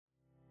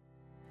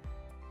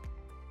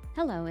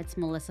Hello, it's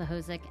Melissa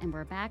Hozick, and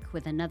we're back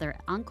with another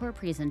encore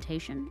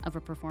presentation of a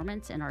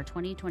performance in our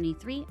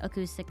 2023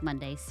 Acoustic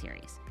Monday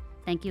series.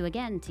 Thank you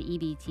again to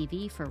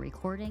EBTV for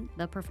recording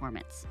the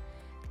performance.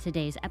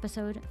 Today's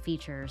episode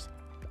features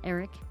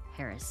Eric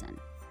Harrison.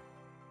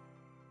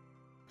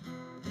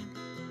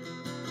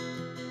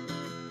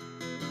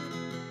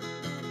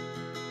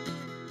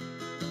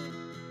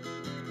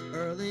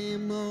 Early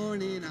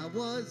morning, I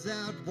was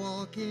out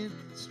walking,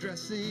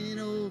 stressing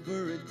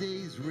over a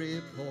day's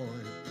report.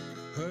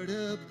 Heard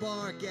a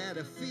bark at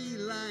a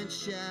feline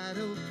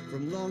shadow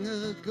from long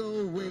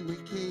ago when we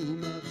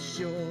came up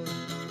short.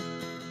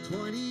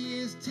 20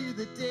 years to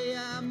the day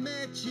I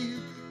met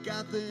you,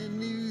 got the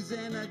news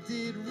and I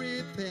did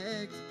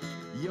respect.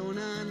 You're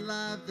not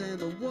live than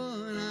the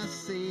one I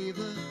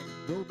savor,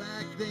 though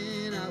back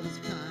then I was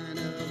kind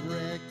of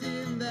wrecked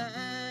in that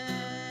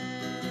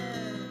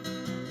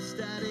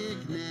static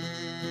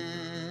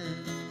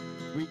night.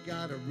 We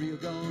got a real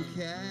gone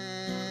cat,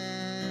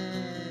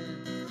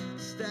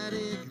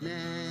 static night.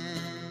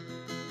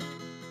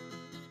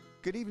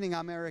 Good evening,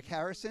 I'm Eric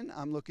Harrison.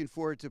 I'm looking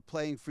forward to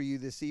playing for you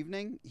this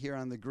evening here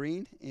on the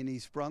Green in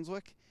East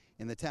Brunswick,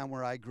 in the town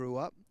where I grew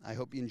up. I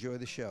hope you enjoy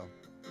the show.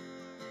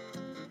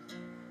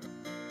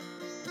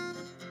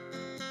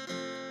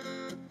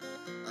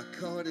 I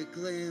caught a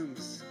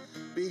glimpse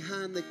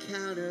behind the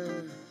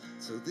counter,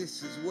 so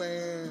this is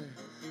where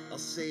I'll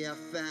say I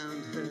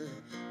found her.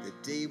 The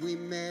day we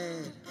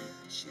met,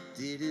 she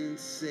didn't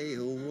say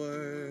a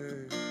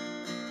word.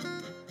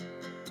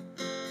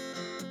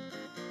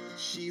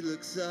 She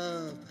looks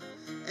up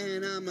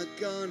and I'm a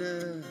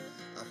goner.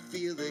 I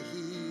feel the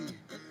heat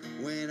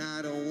when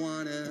I don't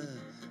wanna,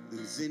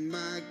 losing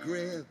my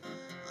grip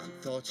on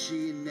thoughts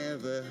she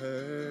never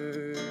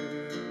heard.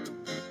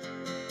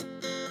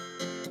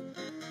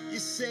 You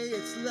say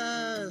it's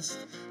lust,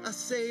 I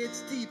say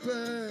it's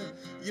deeper.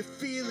 You're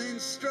feeling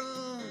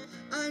strong,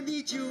 I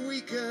need you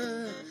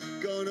weaker.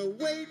 Gonna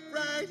wait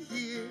right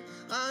here,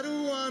 I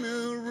don't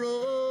wanna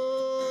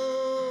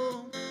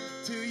roam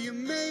till you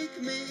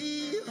make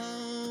me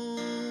home.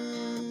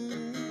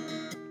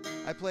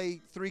 I play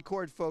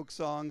three-chord folk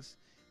songs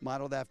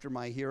modeled after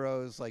my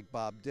heroes like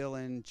Bob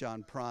Dylan,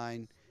 John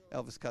Prine,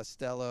 Elvis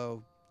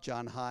Costello,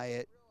 John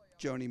Hyatt,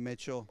 Joni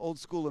Mitchell, old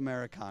school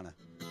Americana.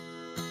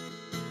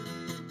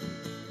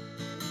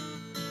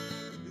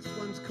 This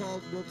one's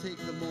called We'll Take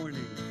the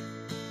Morning.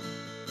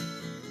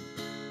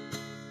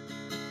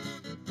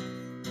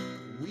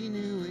 We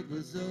knew it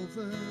was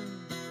over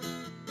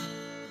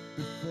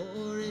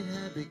before it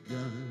had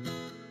begun.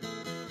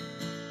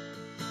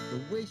 The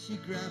way she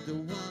grabbed the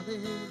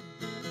wallet,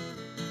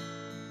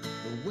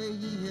 the way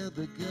he held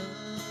the gun,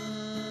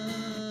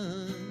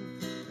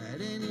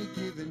 at any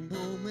given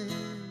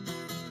moment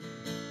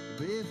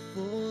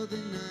before the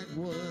night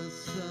was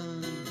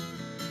sung.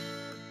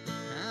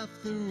 Half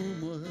the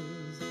room was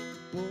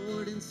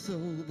bored and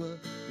sober,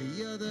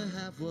 the other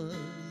half was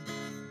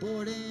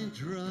bored and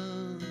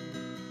drunk.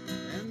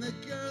 And the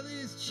girl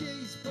is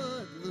chased,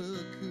 but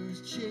look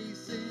who's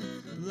chasing,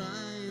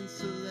 blind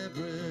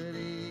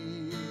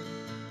celebrity.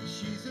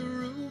 She's a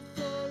roof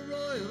for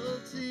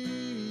royalty,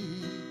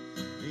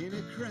 in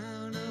a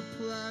crown of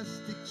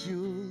plastic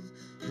jewels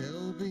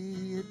they'll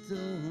be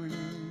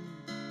adorning.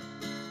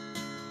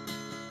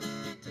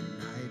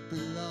 Tonight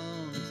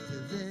belongs to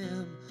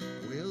them,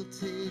 we'll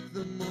take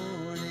the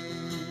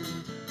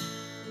morning,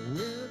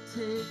 we'll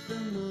take the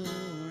morning.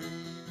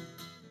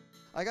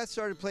 I got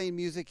started playing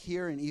music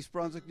here in East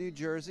Brunswick, New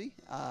Jersey.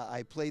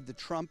 I played the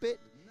trumpet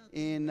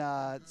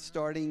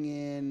starting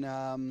in,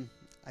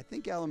 I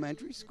think,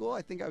 elementary school.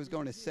 I think I was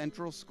going to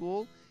Central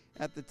School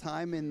at the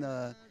time in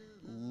the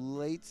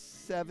late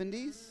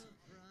 70s.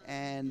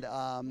 And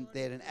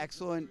they had an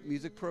excellent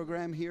music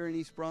program here in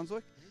East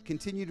Brunswick.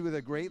 Continued with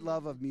a great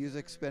love of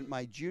music. Spent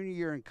my junior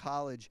year in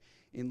college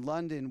in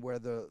London, where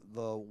the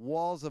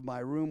walls of my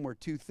room were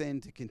too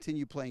thin to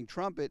continue playing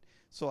trumpet.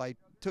 So I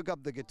took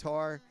up the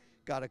guitar,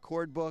 got a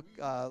chord book,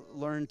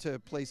 learned to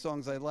play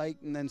songs I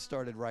liked, and then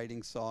started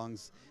writing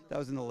songs. That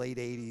was in the late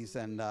 80s,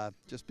 and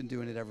just been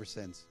doing it ever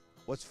since.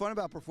 What's fun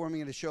about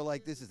performing at a show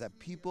like this is that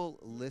people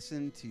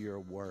listen to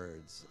your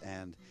words.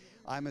 And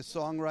I'm a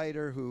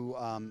songwriter who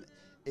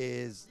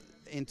is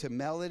into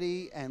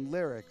melody and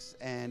lyrics,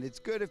 and it's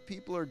good if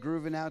people are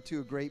grooving out to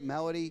a great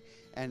melody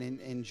and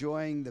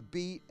enjoying the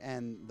beat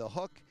and the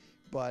hook,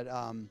 but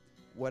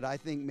what I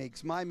think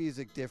makes my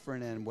music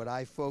different and what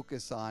I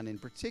focus on in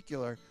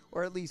particular,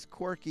 or at least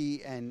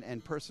quirky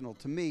and personal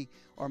to me,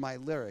 are my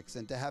lyrics.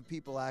 And to have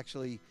people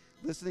actually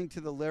listening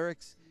to the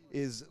lyrics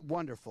is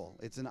wonderful.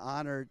 It's an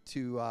honor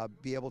to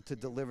be able to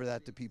deliver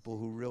that to people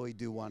who really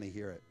do want to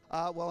hear it.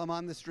 Well, I'm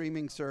on the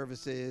streaming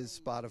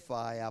services,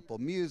 Spotify, Apple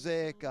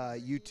Music,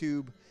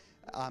 YouTube.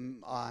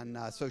 I'm on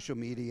social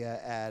media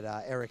at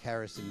Eric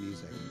Harrison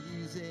Music.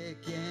 Music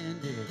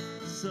ended,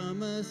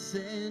 summer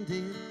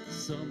sending,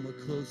 somewhere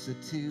closer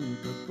to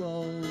the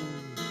bone.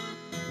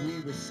 We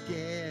were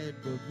scared,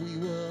 but we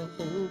were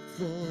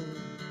hopeful,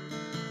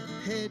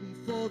 heading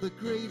for the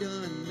great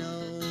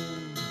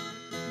unknown.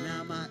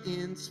 Now my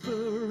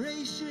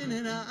inspiration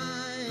and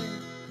I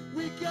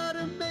We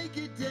gotta make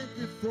a dent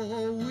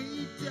before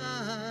we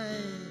die,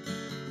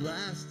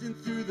 blasting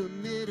through the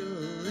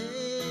middle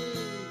age,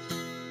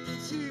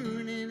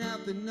 tuning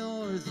out the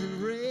noise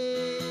and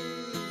rage,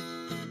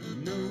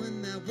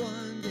 knowing that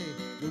one day